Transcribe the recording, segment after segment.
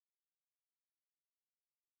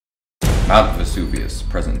Mount Vesuvius,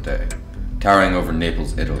 present day, towering over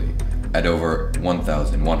Naples, Italy, at over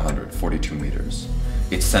 1,142 meters,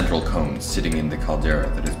 its central cone sitting in the caldera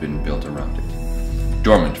that has been built around it.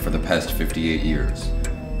 Dormant for the past 58 years,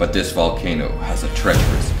 but this volcano has a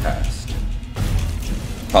treacherous past.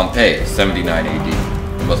 Pompeii, 79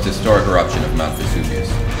 AD, the most historic eruption of Mount Vesuvius,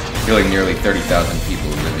 killing nearly 30,000 people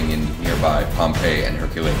living in nearby Pompeii and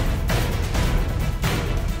Herculaneum.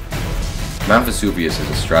 Mount Vesuvius is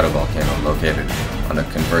a stratovolcano located on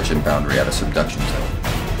a convergent boundary at a subduction zone,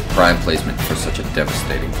 prime placement for such a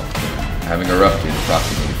devastating volcano. Having erupted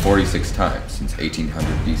approximately 46 times since 1800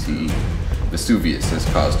 BCE, Vesuvius has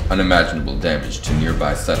caused unimaginable damage to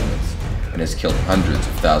nearby settlements and has killed hundreds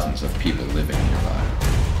of thousands of people living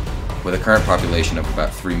nearby. With a current population of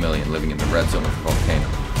about 3 million living in the red zone of the volcano,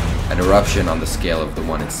 an eruption on the scale of the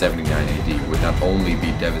one in 79 AD would not only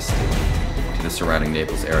be devastating to the surrounding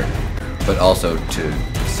Naples area, but also to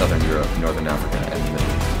southern Europe, northern Africa, and the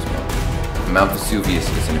Middle East as well. Mount Vesuvius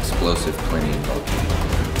is an explosive Plinian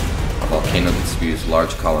volcano, a volcano that spews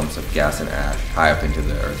large columns of gas and ash high up into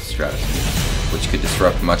the Earth's stratosphere, which could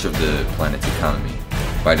disrupt much of the planet's economy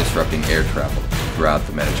by disrupting air travel throughout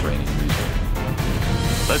the Mediterranean region.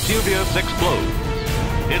 Vesuvius explodes.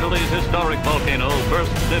 Italy's historic volcano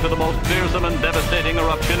bursts into the most fearsome and devastating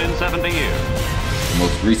eruption in 70 years. The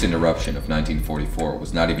most recent eruption of 1944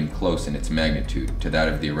 was not even close in its magnitude to that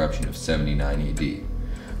of the eruption of 79 AD,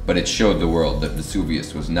 but it showed the world that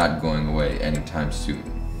Vesuvius was not going away anytime soon,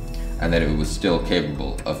 and that it was still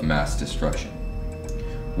capable of mass destruction.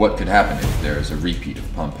 What could happen if there is a repeat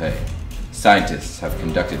of Pompeii? Scientists have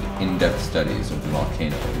conducted in-depth studies of the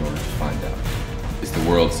volcano in order to find out. Is the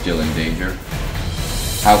world still in danger?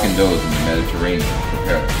 How can those in the Mediterranean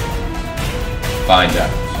prepare themselves? Find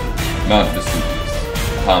out. Mount Vesuvius,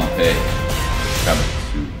 Pompeii, coming.